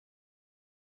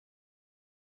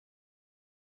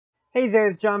Hey there,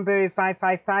 it's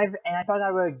JohnBerry555, and I thought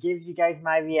I would give you guys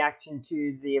my reaction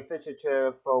to the official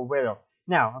trailer for Willow.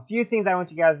 Now, a few things I want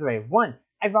you guys to know. One,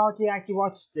 I've already actually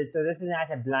watched it, so this is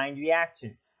not a blind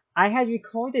reaction. I had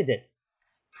recorded it.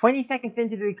 20 seconds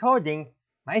into the recording,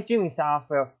 my streaming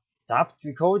software stopped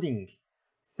recording.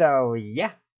 So,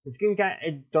 yeah, the screen guy,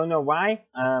 I don't know why.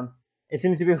 It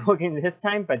seems to be working this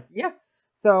time, but yeah.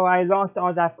 So, I lost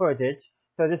all that footage.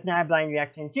 So, this is not a blind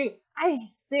reaction too. I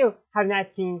still have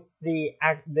not seen the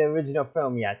original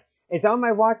film yet. It's on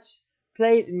my watch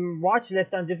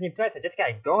list on Disney Plus. I just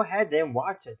gotta go ahead and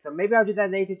watch it. So maybe I'll do that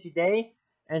later today.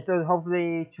 And so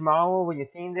hopefully tomorrow when you're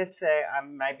seeing this, I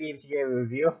might be able to get a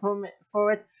review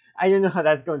for it. I don't know how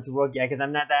that's going to work yet because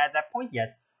I'm not at that point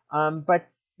yet. But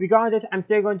regardless, I'm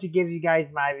still going to give you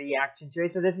guys my reaction to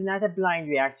it. So this is not a blind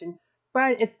reaction,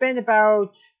 but it's been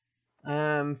about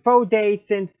 4 days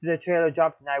since the trailer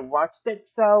dropped and I watched it.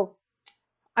 So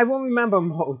I won't remember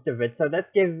most of it, so let's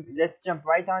jump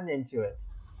right on into it.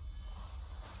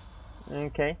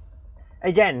 Okay.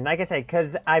 Again, like I said,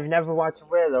 because I've never watched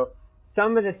Willow,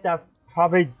 some of the stuff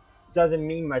probably doesn't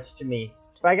mean much to me.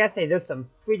 But I gotta say, there's some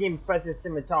pretty impressive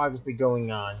cinematography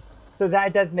going on. So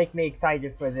that does make me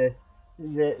excited for the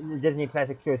Disney Plus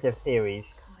exclusive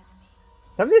series.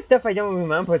 Some of the stuff I don't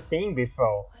remember seeing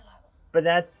before. But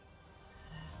that's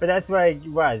what it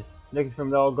was.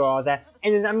 Lucasfilm logo, all that.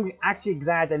 And then I'm actually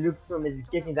glad that Lucasfilm is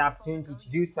getting the opportunity to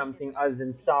do something other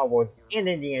than Star Wars and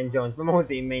Indiana Jones, but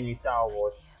mostly mainly Star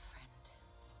Wars.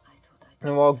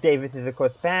 And Walt Davis is of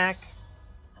course back.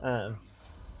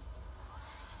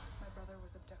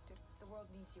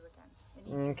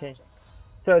 Okay.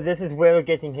 So this is Will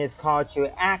getting his call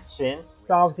to action.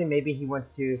 So obviously maybe he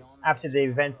wants to, after the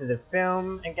events of the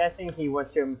film, I'm guessing, he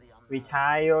wants to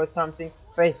retire or something.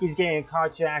 But he's getting a call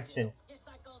to action.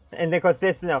 And of course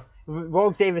this,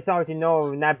 Walt Davis already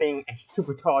know not being a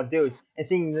super tall dude and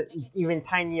seeing even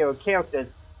tinier characters.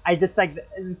 I just like,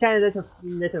 it's kind of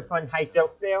little fun height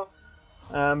joke there.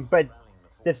 But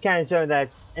just kind of show that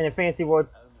in a fantasy world,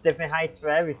 different heights for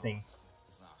everything.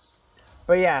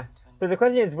 But yeah, so the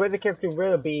question is, will the character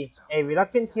Willow be a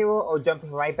reluctant hero or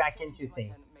jumping right back into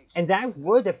things? And that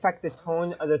would affect the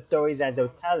tone of the story that they're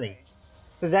telling.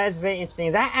 So that is very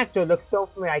interesting. That actor looks so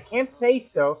familiar. I can't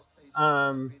place her,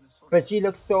 but she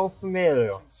looks so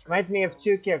familiar. Reminds me of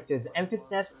two characters,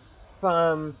 Emphas Nest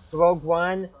from Rogue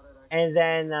One, and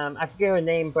then I forget her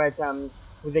name, but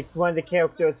was one of the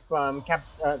characters from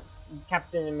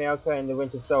Captain America and the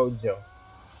Winter Soldier.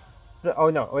 So, oh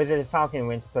no, or is it Falcon and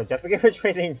Winter Soldier? I forget which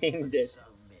way they named it.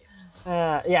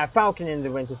 Yeah, Falcon and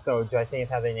the Winter Soldier, I think is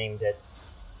how they named it.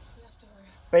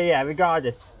 But yeah,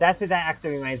 regardless, that's what that actor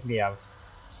reminds me of.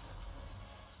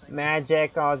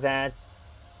 Magic, all that.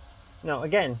 No,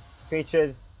 again,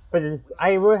 creatures. But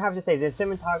I will have to say, the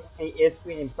cinematography is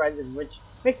pretty impressive, which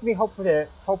makes me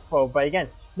hopeful. But again,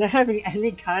 not having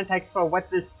any context for what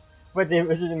the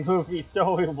original movie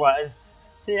story was.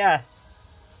 Yeah.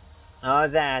 All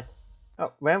that.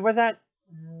 Oh, when was that?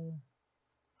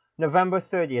 November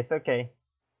 30th, okay.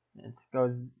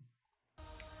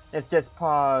 Let's just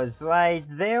pause right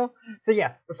there. So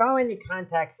yeah, without any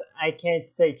context, I can't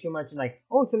say too much like,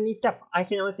 oh, some neat stuff. I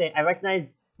can only say, I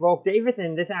recognize Walt Davis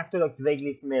and this actor looks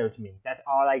vaguely familiar to me. That's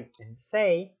all I can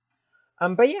say.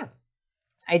 But yeah,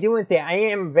 I do want to say, I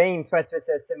am very impressed with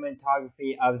the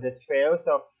cinematography of this trailer,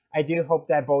 so I do hope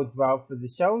that bodes well for the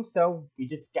show. So we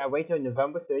just gotta wait till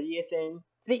November 30th and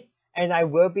see. And I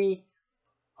will be,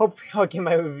 hopefully I'll get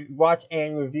my watch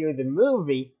and review the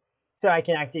movie so I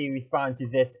can actually respond to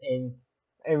this and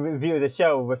review the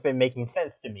show with it making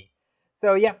sense to me.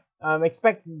 So yeah,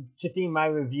 expect to see my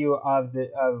review of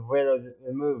Willow,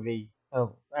 the movie,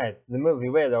 the movie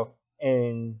Willow,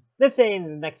 in, let's say, in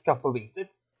the next couple of weeks.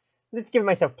 Let's give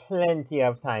myself plenty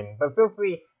of time. But feel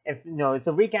free, if it's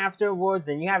a week afterwards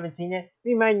and you haven't seen it,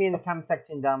 remind me in the comment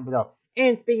section down below.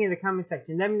 And speaking in the comment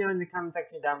section, let me know in the comment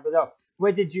section down below,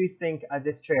 what did you think of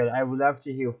this trailer? I would love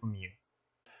to hear from you.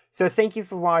 So thank you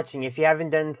for watching. If you haven't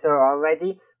done so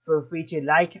already, feel free to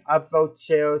like, upvote,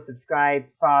 share, subscribe,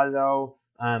 follow,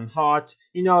 heart.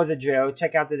 You know the drill.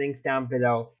 Check out the links down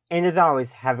below. And as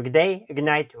always, have a good day, a good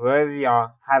night, wherever you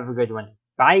are. Have a good one.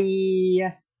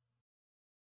 Bye!